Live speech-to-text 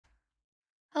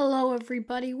Hello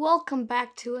everybody, welcome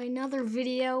back to another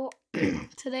video.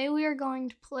 Today we are going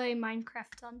to play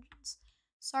Minecraft Dungeons.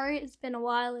 Sorry it's been a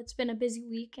while, it's been a busy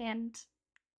week, and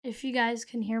if you guys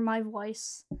can hear my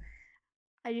voice,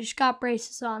 I just got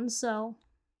braces on, so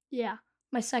yeah,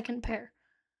 my second pair.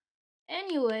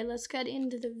 Anyway, let's get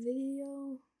into the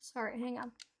video. Sorry, hang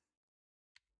on.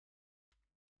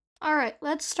 Alright,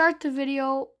 let's start the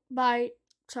video by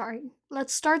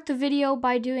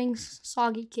doing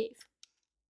Soggy Cave.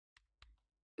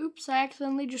 Oops, I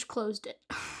accidentally just closed it.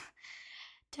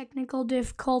 Technical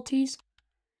difficulties.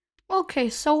 Okay,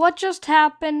 so what just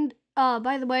happened?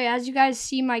 By the way, as you guys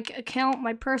see my account,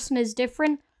 my person is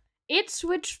different. It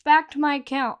switched back to my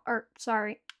account.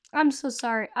 Sorry. I'm so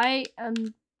sorry.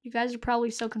 You guys are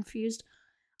probably so confused.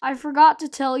 I forgot to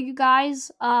tell you guys,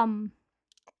 my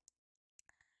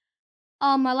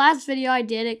last video I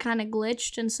did, it kind of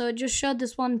glitched, and so it just showed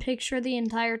this one picture the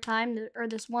entire time, or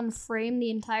this one frame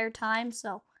the entire time,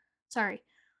 so sorry.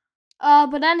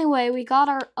 But anyway, we got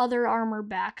our other armor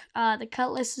back. The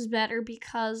cutlass is better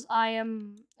because I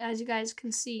am, as you guys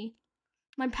can see,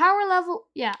 my power level,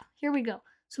 yeah, here we go.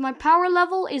 So my power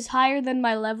level is higher than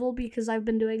my level because I've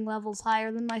been doing levels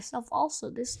higher than myself also.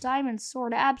 This diamond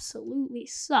sword absolutely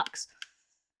sucks.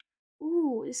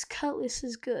 Ooh, this cutlass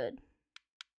is good.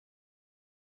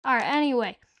 Alright,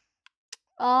 anyway.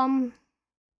 But,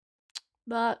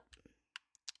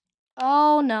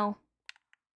 oh no.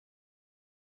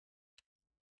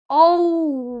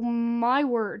 Oh my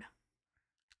word.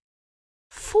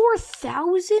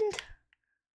 4,000?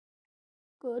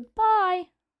 Goodbye.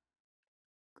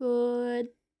 Goodbye.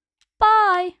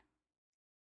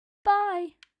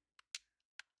 Bye.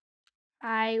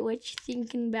 What you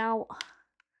thinking about?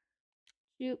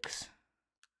 Jukes.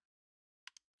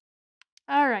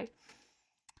 Alright.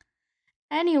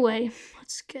 Anyway,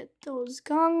 let's get those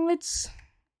gauntlets.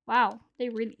 Wow, they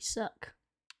really suck.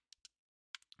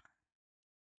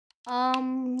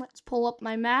 Let's pull up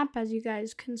my map. As you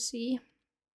guys can see,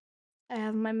 I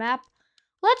have my map.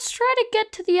 Let's try to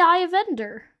get to the Eye of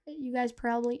Ender. You guys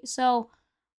so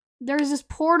there's this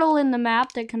portal in the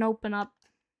map that can open up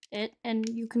it, and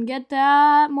you can get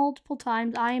that multiple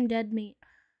times. I am dead meat.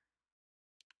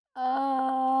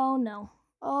 Oh no.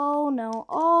 Oh no.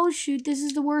 Oh shoot, this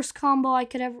is the worst combo I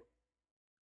could ever.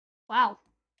 Wow.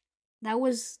 That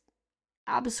was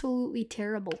absolutely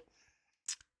terrible.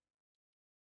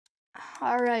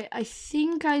 Alright, I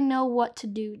think I know what to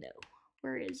do though.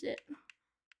 Where is it?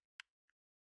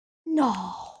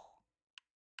 No.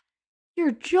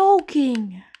 You're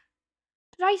joking.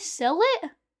 Did I sell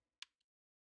it?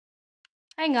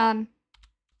 Hang on.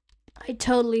 I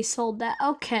totally sold that.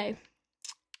 Okay.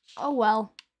 Oh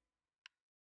well.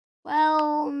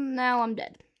 Well, now I'm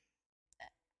dead.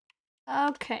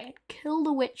 Okay, kill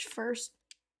the witch first.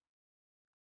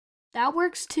 That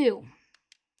works too.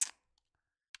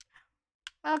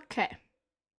 Okay.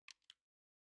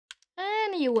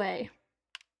 Anyway.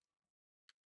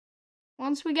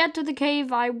 Once we get to the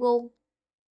cave, I will,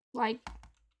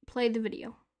 play the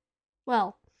video.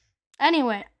 Well,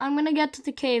 anyway, I'm gonna get to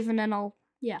the cave and then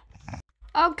yeah.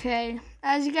 Okay,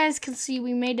 as you guys can see,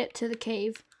 we made it to the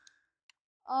cave.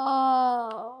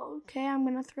 Okay, I'm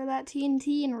gonna throw that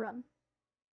TNT and run.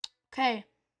 Okay,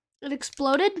 it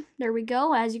exploded. There we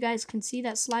go. As you guys can see,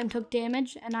 that slime took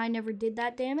damage, and I never did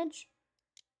that damage.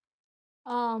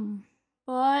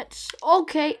 But,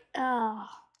 okay,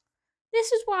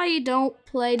 this is why you don't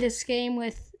play this game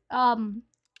with,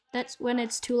 that's when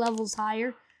it's 2 levels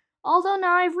higher. Although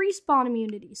now I have respawn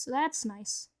immunity, so that's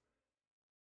nice.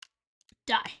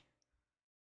 Die.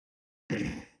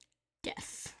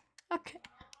 Death. Okay.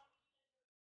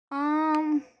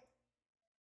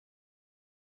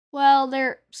 Well,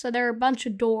 there are a bunch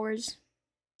of doors.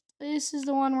 This is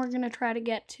the one we're gonna try to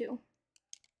get to.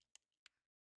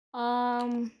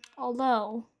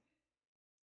 Although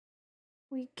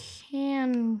we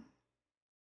can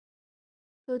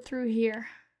go through here.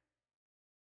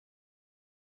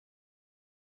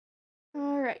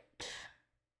 Alright.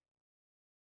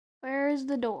 Where is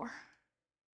the door?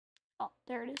 Oh,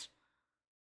 there it is.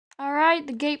 Alright,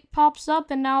 the gate pops up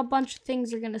and now a bunch of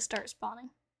things are gonna start spawning.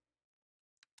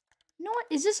 You know what?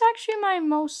 Is this actually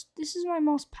this is my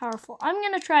most powerful. I'm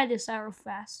gonna try this arrow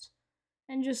fast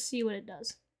and just see what it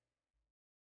does.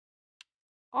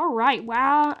 Alright,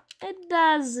 wow, it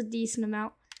does a decent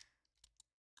amount.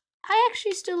 I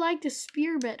actually still like the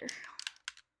spear better.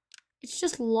 It's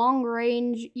just long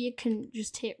range, you can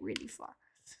just hit really far.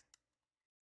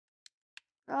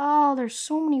 Oh, there's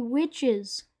so many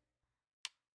witches.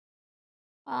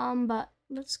 But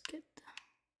let's get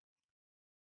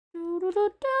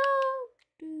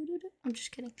I'm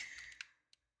just kidding.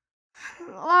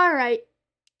 Alright.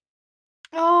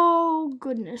 Oh,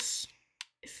 goodness.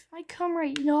 If I come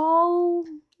right... No.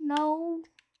 No.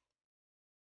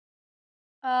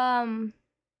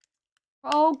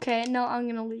 Okay, no, I'm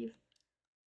gonna leave.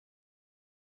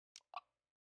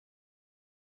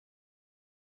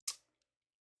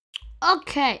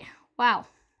 Okay. Wow.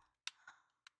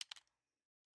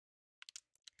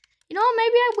 You know what?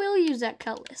 Maybe I will use that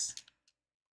cutlass.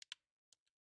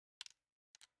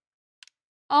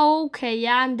 Okay,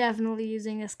 yeah, I'm definitely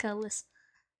using this cutlass.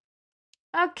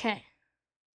 Okay.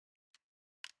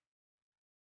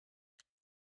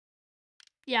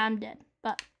 Yeah, I'm dead,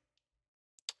 but...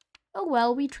 Oh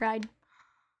well, we tried.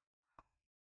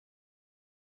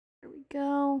 There we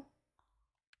go.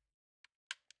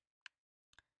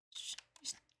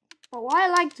 But why I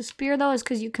like the spear, though, is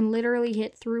because you can literally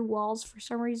hit through walls for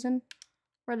some reason.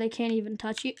 Where they can't even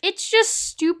touch you. It's just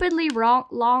stupidly wrong,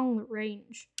 long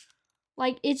range.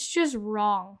 Like, it's just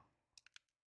wrong.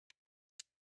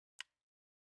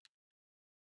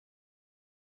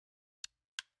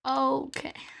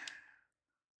 Okay.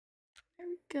 There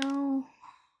we go.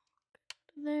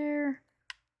 There.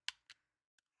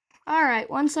 Alright,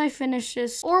 once I finish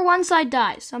this, or once I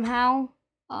die somehow,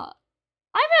 I'm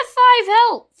at 5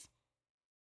 health.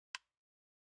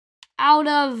 Out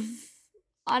of,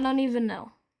 I don't even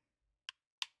know.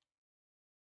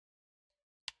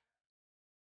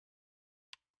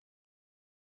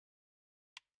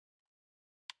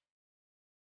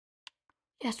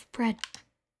 Yes, bread.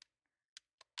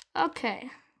 Okay,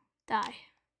 die.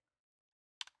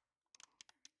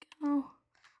 Oh,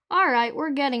 alright,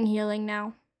 we're getting healing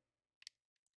now.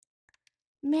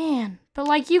 Man, but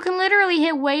like you can literally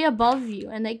hit way above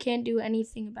you and they can't do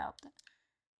anything about that.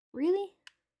 Really?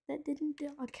 That didn't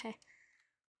do, okay.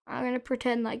 I'm gonna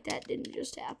pretend like that didn't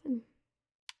just happen.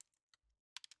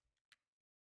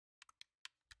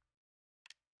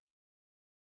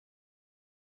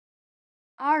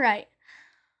 Alright.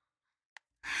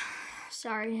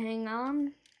 Sorry, hang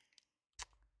on.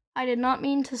 I did not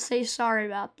mean to say sorry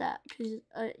about that, because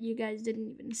you guys didn't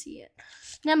even see it.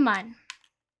 Never mind.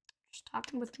 Just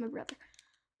talking with my brother.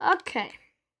 Okay.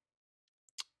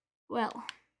 Well.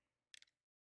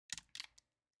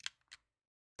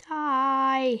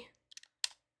 Die.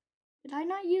 Did I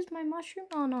not use my mushroom?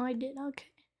 Oh, no, I did.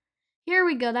 Okay. Here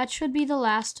we go. That should be the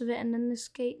last of it. And then this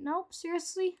gate. Nope,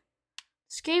 seriously?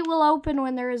 This gate will open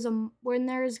when there is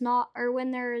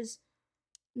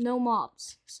no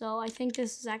mobs. So I think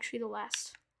this is actually the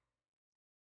last.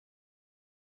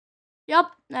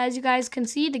 Yep, as you guys can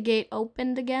see, the gate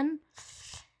opened again.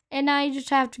 And I just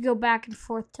have to go back and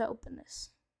forth to open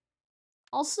this.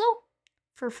 Also,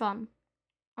 for fun,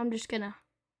 I'm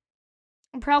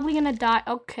probably gonna die.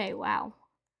 Okay, wow.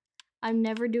 I'm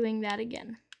never doing that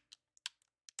again.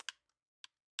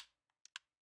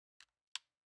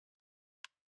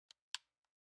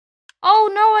 Oh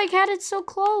no, I had it so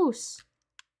close.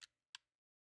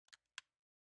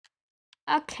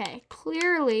 Okay,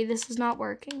 clearly this is not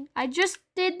working. I just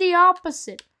did the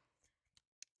opposite.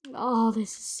 Oh,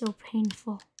 this is so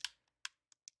painful.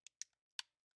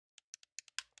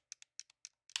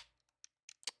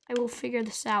 I will figure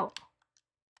this out.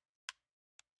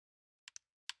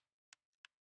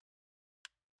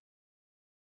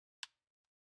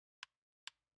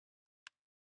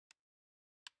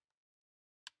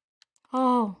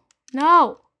 Oh,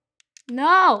 no.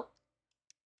 No.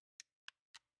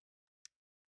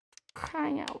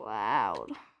 Crying out loud.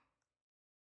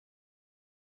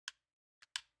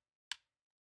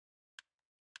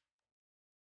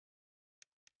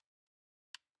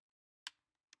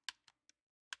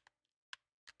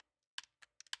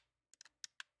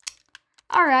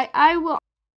 Alright, I will.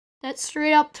 That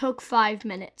straight up took 5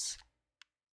 minutes.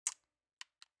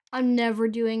 I'm never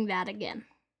doing that again.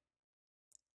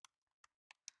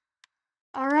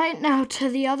 Alright, now to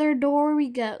the other door we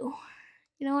go.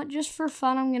 You know what, just for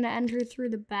fun, I'm gonna enter through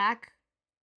the back.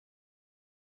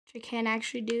 Which I can't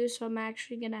actually do, so I'm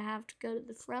actually gonna have to go to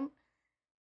the front.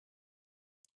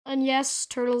 And yes,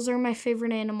 turtles are my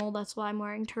favorite animal, that's why I'm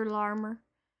wearing turtle armor.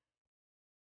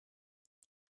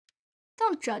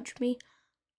 Don't judge me.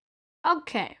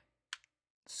 Okay.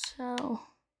 So,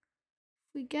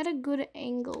 if we get a good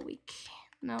angle, we can.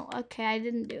 No, okay, I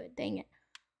didn't do it, dang it.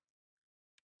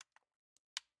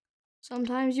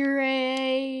 Sometimes you're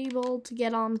able to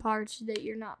get on parts that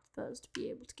you're not supposed to be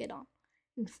able to get on.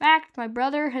 In fact, my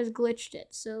brother has glitched it,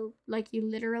 so, like, you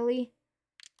literally...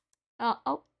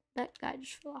 oh, that guy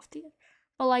just fell off the edge.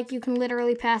 But, like, you can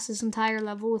literally pass this entire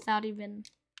level without even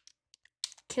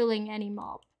killing any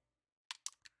mob.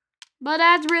 But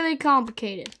that's really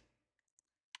complicated.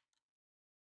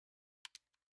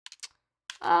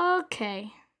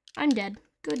 Okay. I'm dead.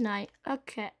 Good night.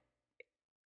 Okay.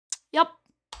 Yep.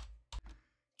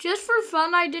 Just for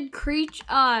fun, I did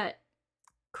Creeper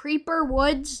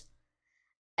Woods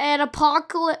at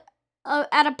Apocalypse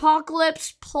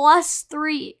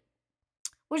 +3.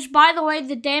 Which, by the way,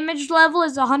 the damage level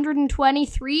is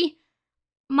 123.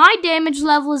 My damage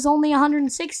level is only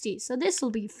 160, so this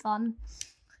will be fun.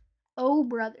 Oh,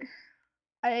 brother.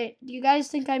 Do you guys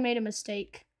think I made a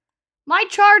mistake? My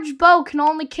charged bow can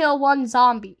only kill one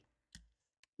zombie.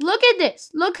 Look at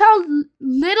this. Look how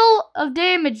little of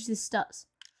damage this does.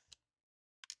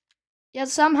 Yet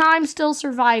somehow I'm still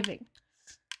surviving.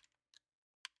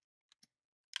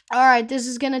 Alright, this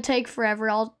is gonna take forever.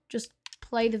 I'll just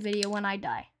play the video when I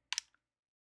die.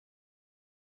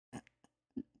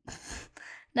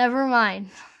 Never mind.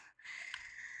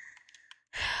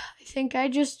 I think I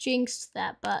just jinxed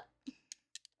that, but...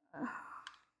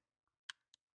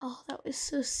 Oh, that was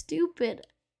so stupid.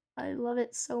 I love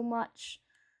it so much.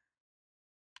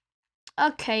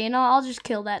 Okay, I'll just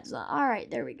kill that zombie. Alright,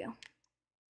 there we go.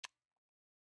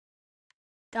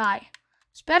 Die.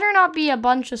 This better not be a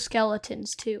bunch of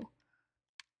skeletons, too.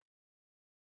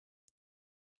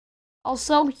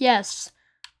 Also, yes.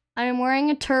 I am wearing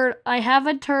a I have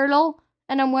a turtle,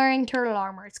 and I'm wearing turtle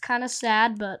armor. It's kind of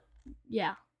sad, but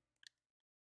yeah.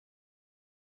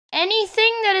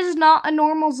 Anything that is not a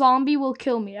normal zombie will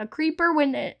kill me. A creeper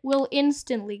will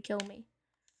instantly kill me.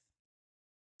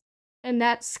 And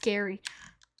that's scary.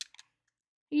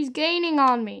 He's gaining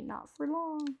on me. Not for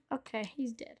long. Okay,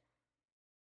 he's dead.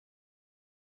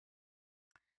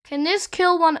 Can this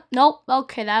kill one? Nope.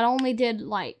 Okay, that only did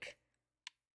like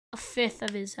a fifth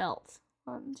of his health.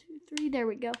 1, 2, 3. There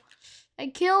we go. I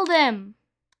killed him.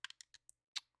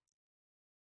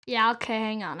 Yeah, okay,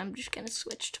 hang on. I'm just gonna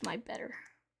switch to my better.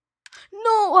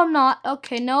 No, I'm not.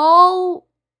 Okay, no.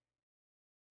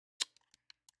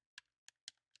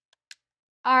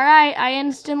 Alright, I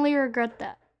instantly regret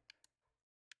that.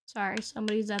 Sorry,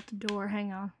 somebody's at the door.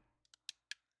 Hang on.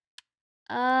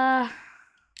 Let's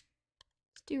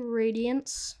do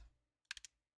Radiance.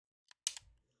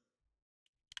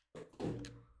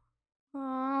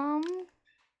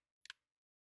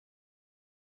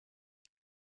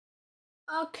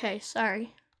 Okay,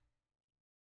 sorry.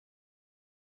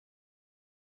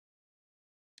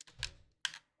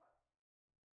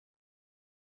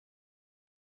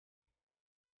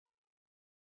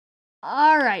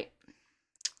 Alright.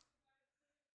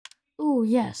 Ooh,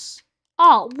 yes.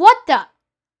 Oh, what the?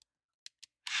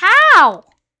 How?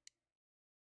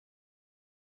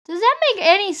 Does that make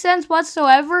any sense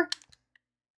whatsoever?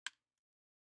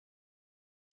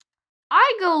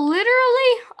 I go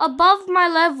literally above my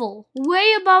level,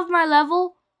 way above my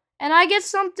level, and I get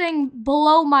something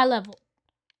below my level.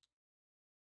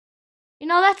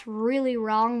 That's really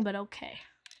wrong, but okay.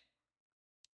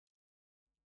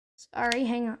 Sorry,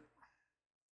 hang on.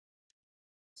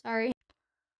 Sorry.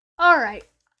 Alright.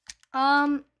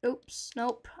 Oops,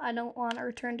 nope. I don't want to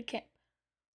return to camp.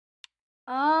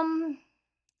 I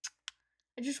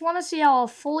just want to see how a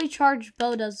fully charged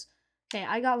bow does. Okay,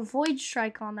 I got Void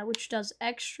Strike on that, which does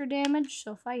extra damage.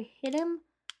 So if I hit him,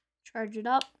 charge it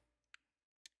up.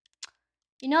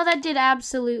 That did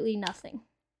absolutely nothing.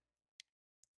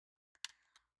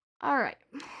 Alright.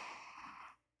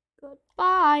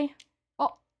 Goodbye.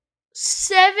 Oh,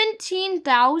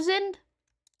 17,000?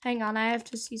 Hang on, I have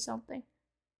to see something.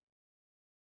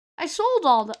 I sold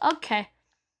all the... Okay.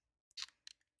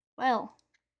 Well,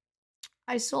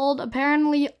 I sold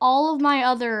apparently all of my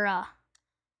other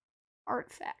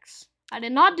artifacts. I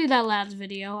did not do that last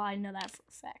video. I know that for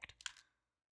a fact.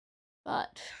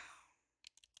 But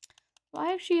do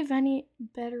I actually have any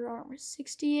better armor?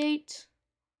 68.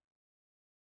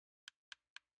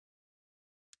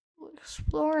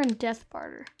 Explorer and Death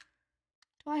Barter.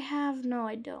 Do I have? No,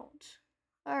 I don't.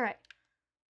 Alright.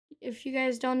 If you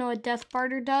guys don't know what Death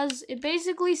Barter does, it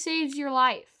basically saves your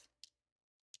life.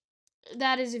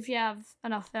 That is if you have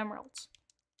enough emeralds.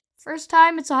 First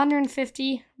time it's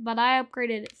 150, but I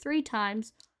upgraded it 3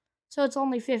 times, so it's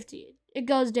only 50. It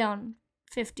goes down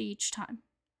 50 each time.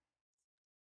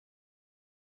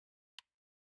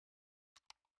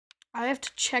 I have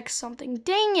to check something.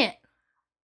 Dang it!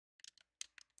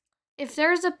 If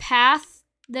there's a path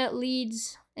that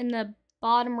leads in the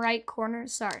bottom right corner,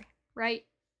 sorry, right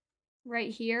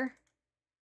here.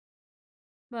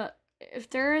 But if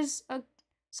there is a,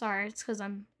 sorry, it's because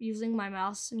I'm using my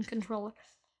mouse and controller.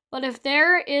 But if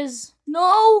there is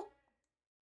no,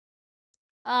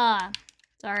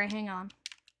 sorry, hang on.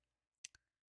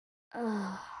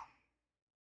 I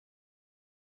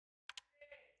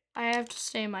have to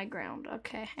stay my ground.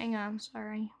 Okay, hang on,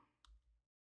 sorry.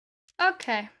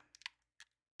 Okay.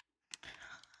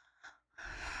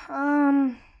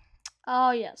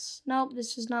 Oh yes. Nope,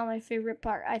 this is not my favorite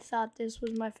part. I thought this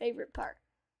was my favorite part.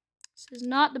 This is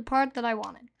not the part that I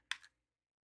wanted.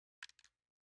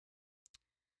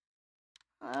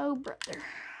 Oh, brother.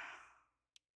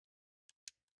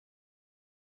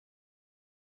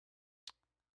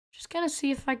 Just gonna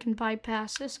see if I can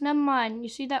bypass this. Never mind. You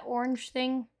see that orange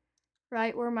thing?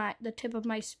 Right where the tip of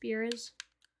my spear is?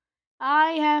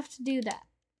 I have to do that.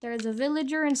 There's a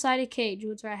villager inside a cage,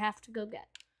 which I have to go get.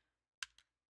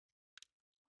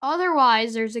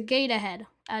 Otherwise, there's a gate ahead.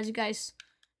 As you guys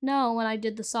know, when I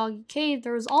did the Soggy Cave,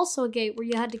 there was also a gate where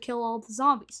you had to kill all the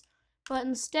zombies. But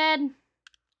instead,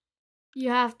 you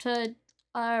have to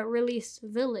release the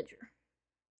villager.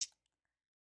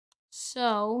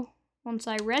 So, once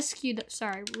I rescue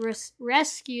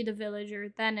the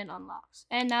villager, then it unlocks.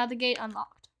 And now the gate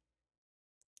unlocked.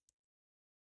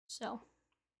 So,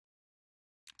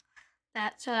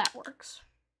 that's how that works.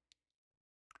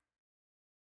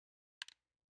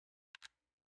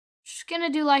 Just gonna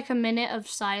do like a minute of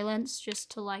silence just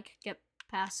to like get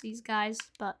past these guys,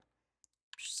 but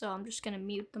so I'm just gonna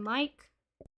mute the mic.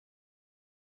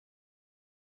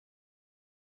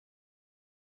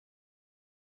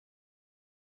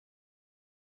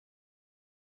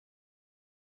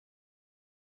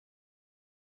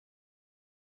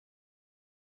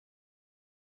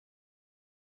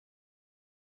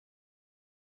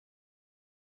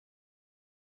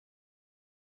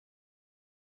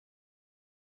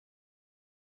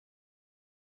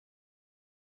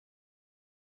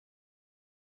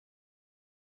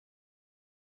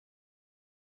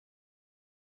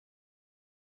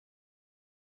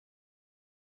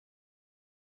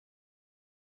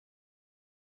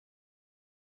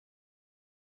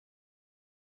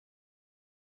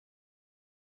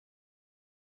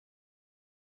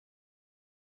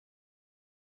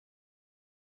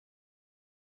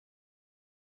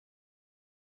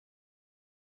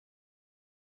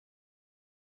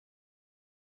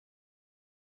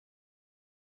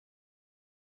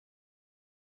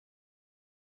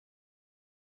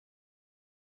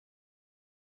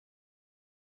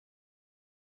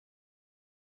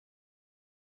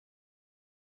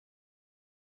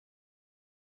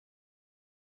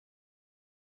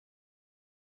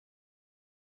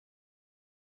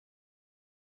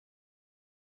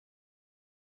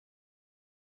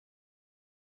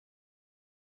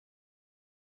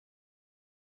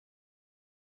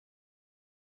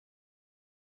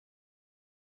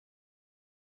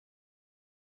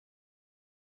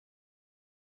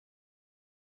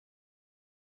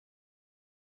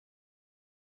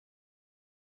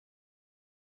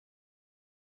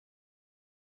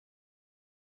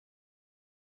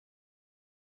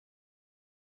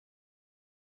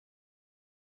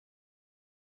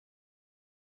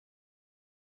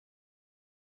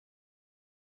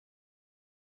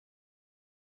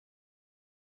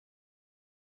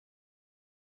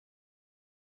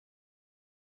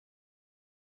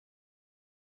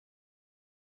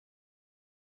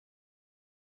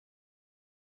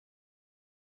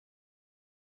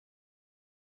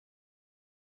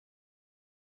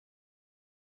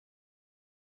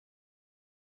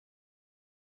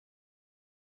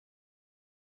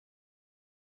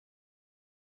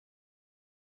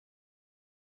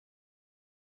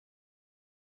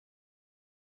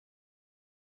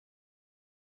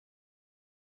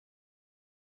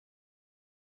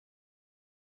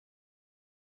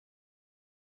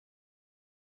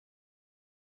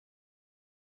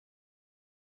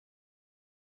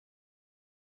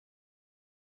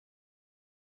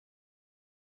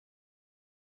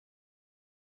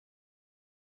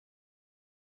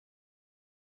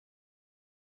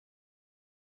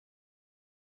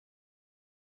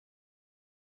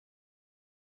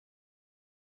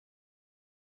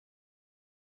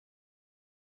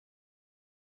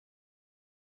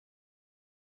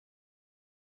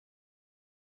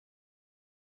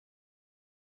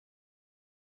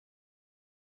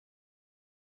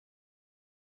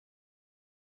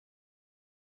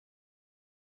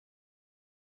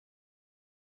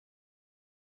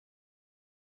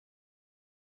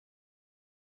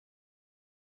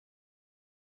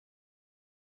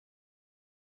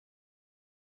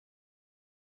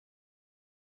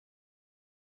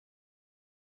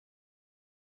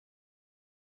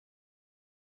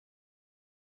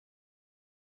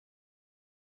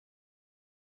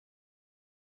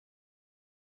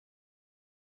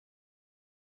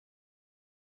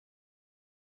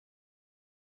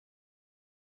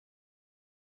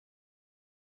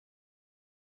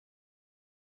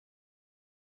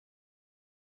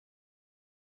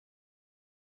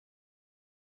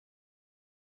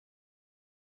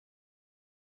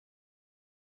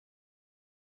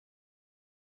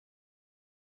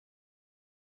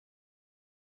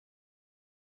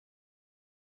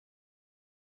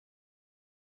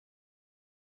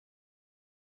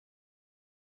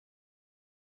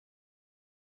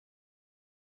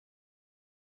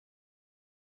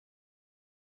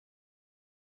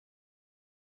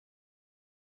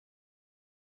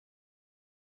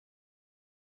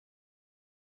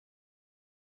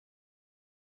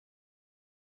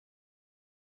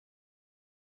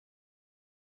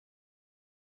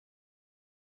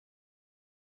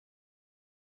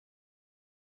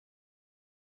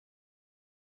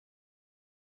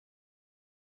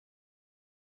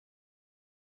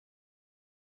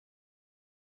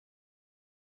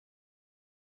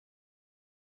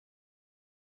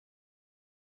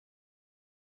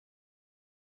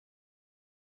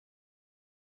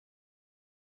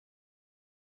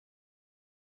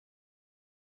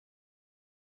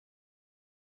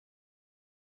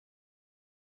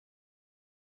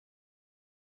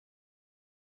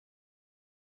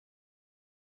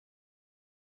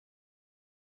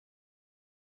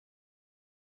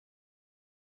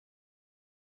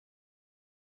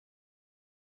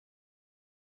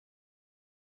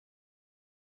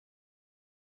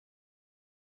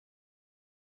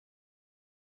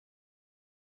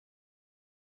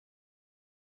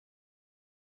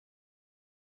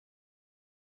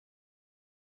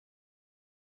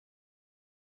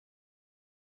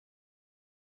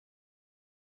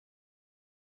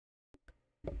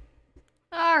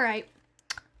 Alright.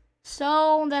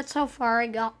 So that's how far I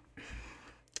got.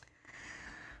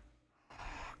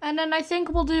 And then I think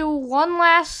we'll do one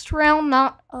last round,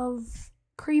 not of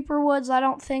Creeper Woods. I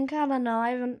don't know. I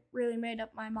haven't really made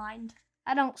up my mind.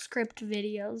 I don't script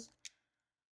videos.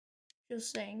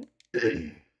 Just saying.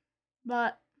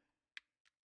 But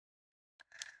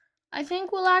I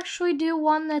think we'll actually do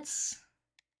one that's...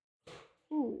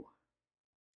 Ooh.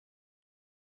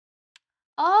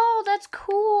 Oh, that's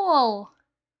cool.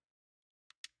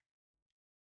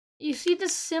 You see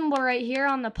this symbol right here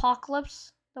on the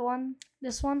apocalypse?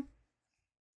 This one?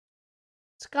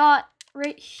 It's got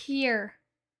right here.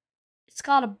 It's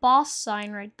got a boss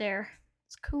sign right there.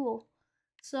 It's cool.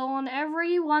 So on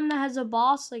every one that has a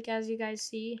boss, like as you guys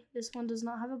see, this one does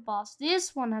not have a boss.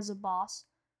 This one has a boss.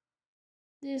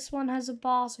 This one has a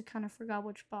boss. I kind of forgot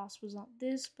which boss was on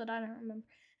this, but I don't remember.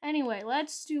 Anyway,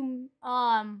 let's do,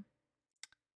 I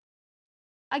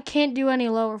can't do any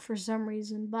lower for some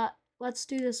reason, but let's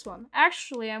do this one.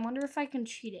 Actually, I wonder if I can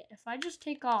cheat it. If I just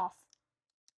take off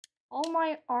all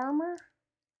my armor,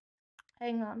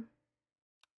 hang on.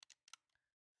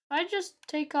 If I just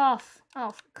take off, oh,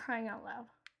 for crying out loud.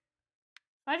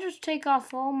 If I just take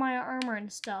off all my armor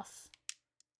and stuff,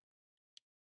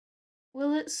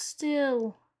 will it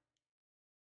still?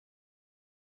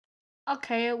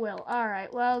 Okay, it will.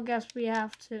 Alright, well, guess we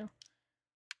have to.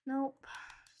 Nope.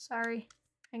 Sorry.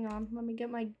 Hang on. Let me get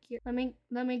my gear. Let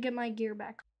me get my gear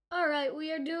back. Alright,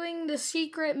 we are doing the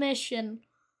secret mission.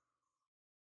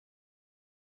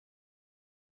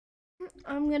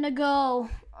 I'm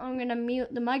gonna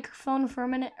mute the microphone for a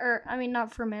minute,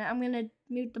 not for a minute. I'm gonna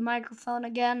mute the microphone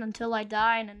again until I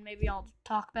die, and then maybe I'll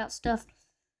talk about stuff.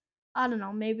 I don't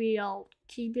know, maybe I'll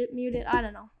keep it muted. I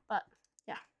don't know, but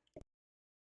yeah.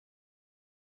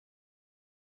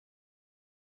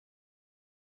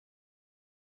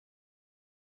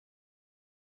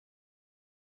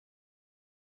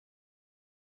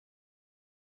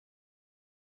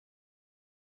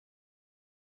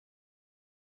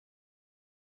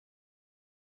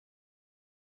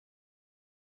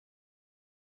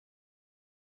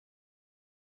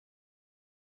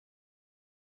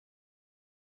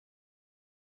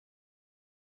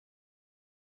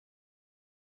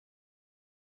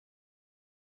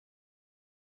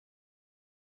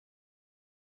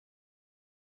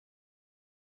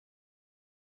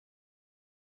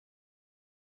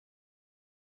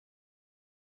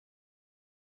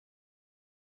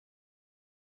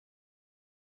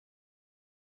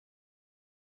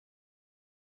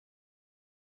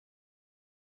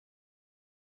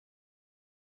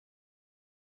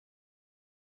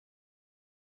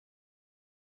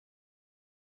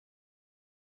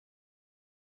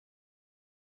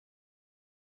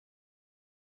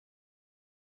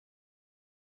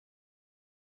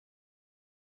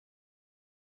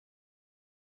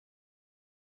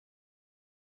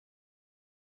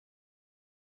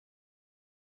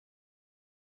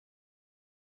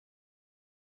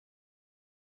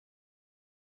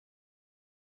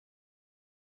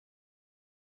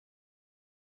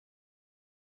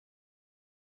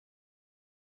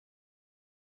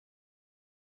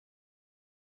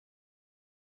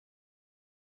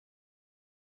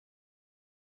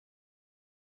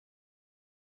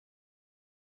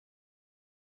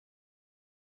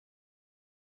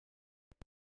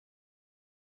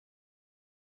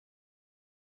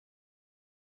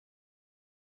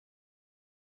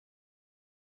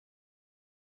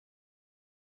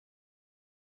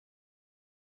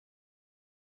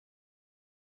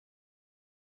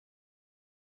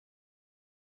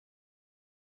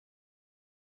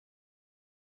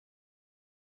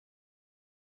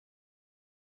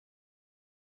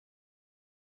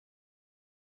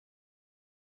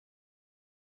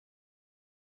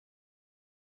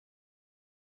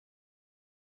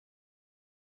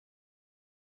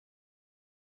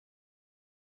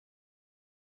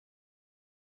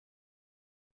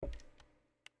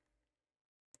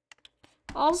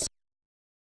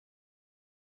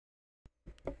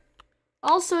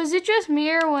 Also, is it just me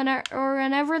or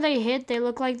whenever they hit, they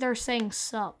look like they're saying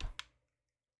sup?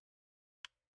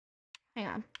 Hang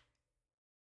on.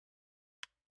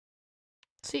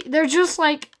 See, they're just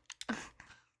like,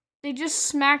 they just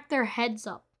smack their heads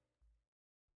up.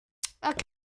 Okay.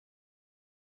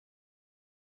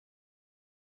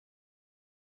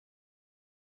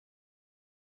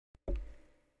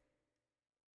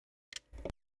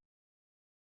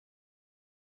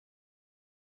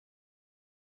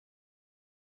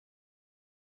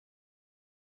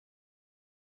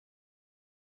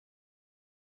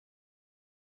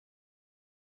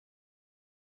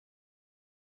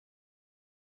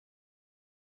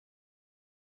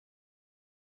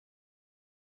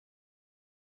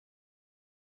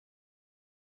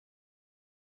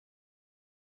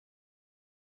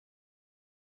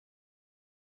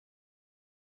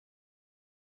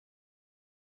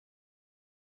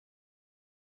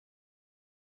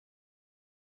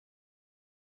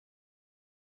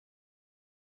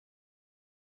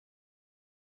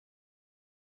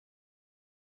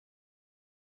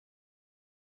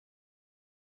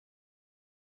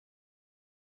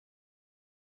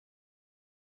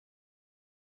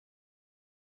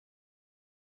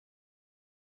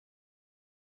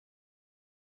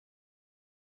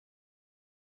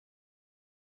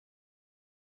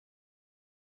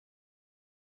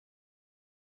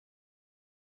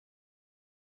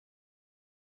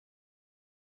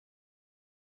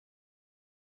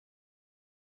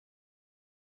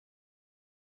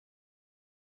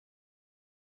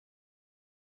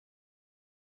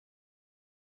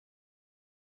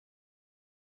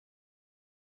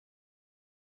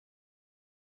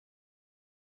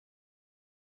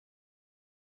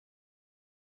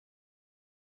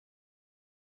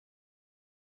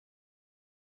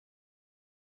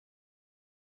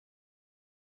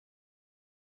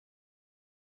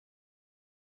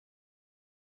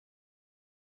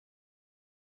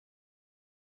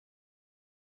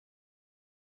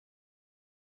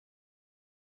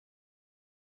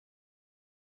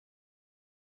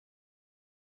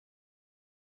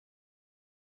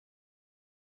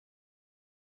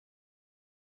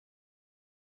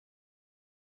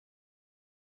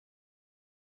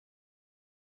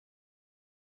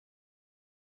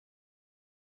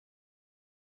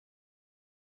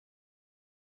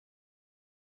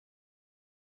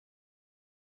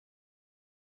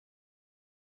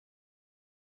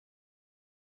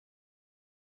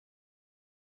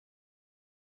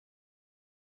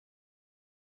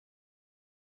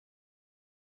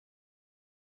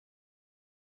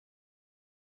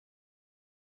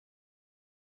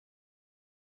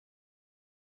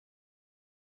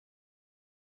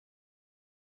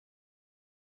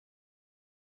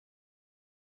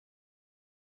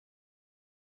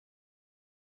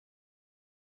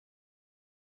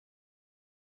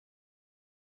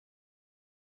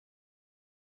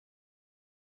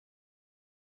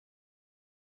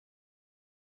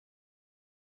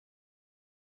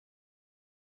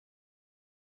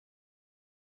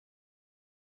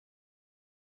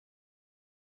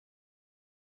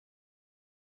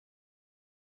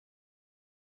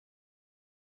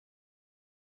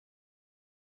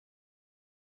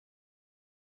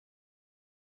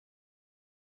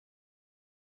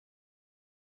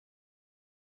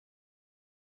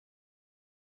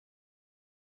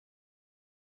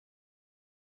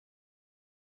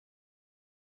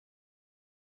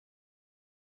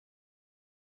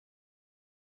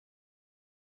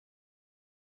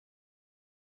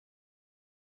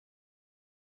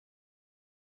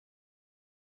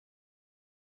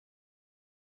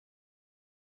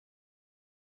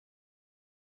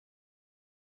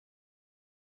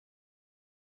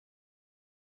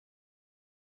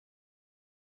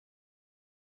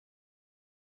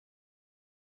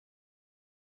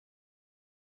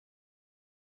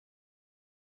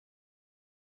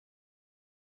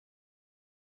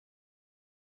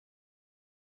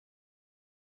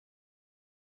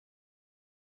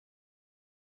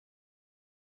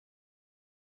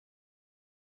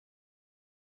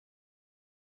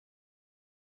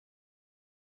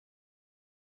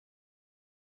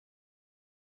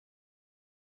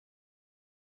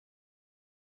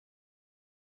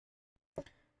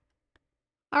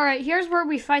 Alright, here's where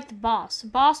we fight the boss. The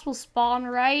boss will spawn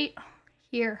right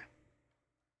here.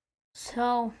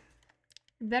 So,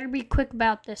 you better be quick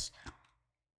about this.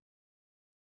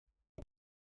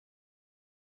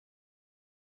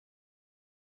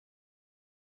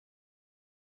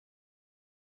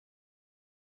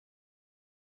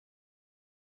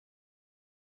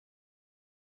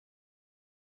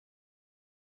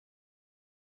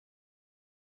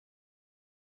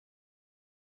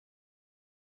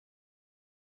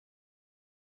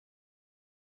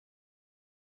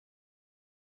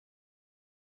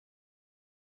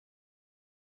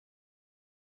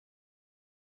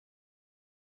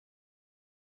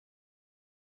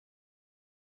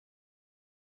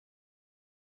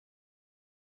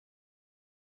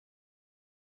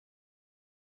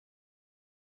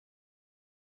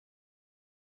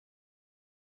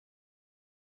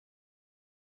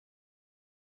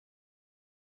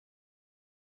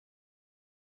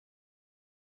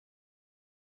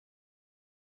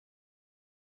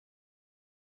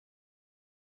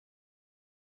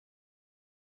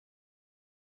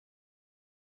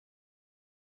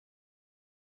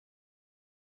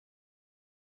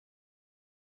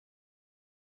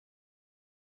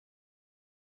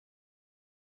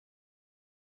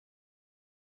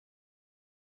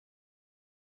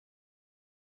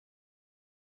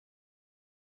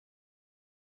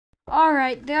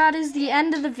 Alright, that is the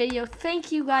end of the video.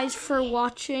 Thank you guys for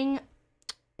watching.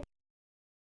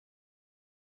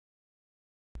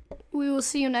 We will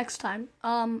see you next time.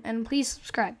 And please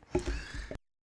subscribe.